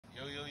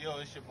show.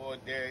 It's your boy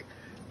Derek.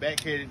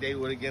 Back here today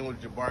with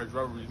Jebar's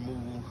rubber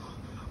removal,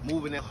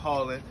 moving and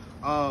hauling.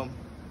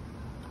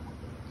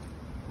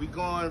 We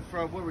going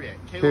from where we at?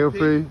 KOP,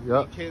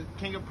 yep.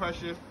 King of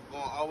Prussia,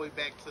 going all the way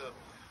back to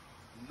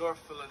North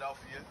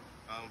Philadelphia.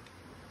 I'm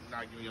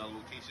not giving y'all a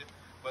location,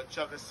 but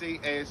y'all can see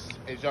as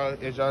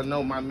y'all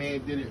know, my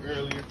man did it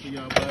earlier for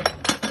y'all, but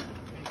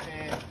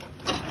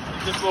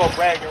just a little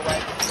bragging,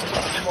 right?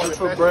 Just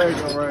for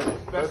bragging,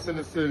 right? Best in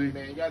the city.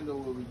 Man, y'all know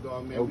what we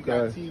doing, man. Okay. We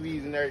got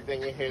TVs and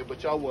everything in here,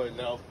 but y'all wouldn't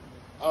know.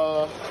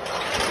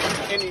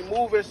 Any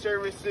moving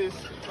services,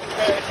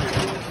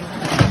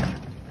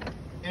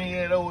 any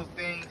of those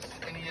things,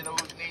 any of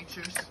those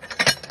natures,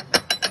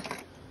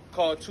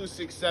 call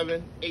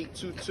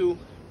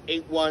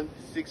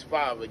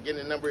 267-822-8165. Again,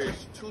 the number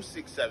is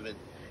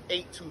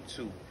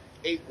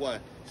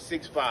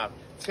 267-822-8165.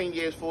 10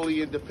 years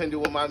fully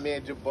independent with my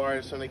man Jebar.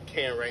 It's on the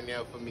can right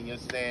now for me, you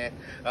understand?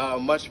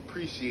 Much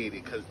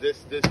appreciated, because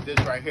this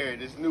right here,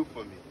 this new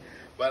for me.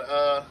 But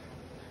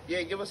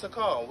yeah, give us a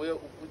call.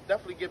 We'll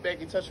definitely get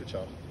back in touch with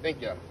y'all.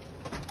 Thank y'all.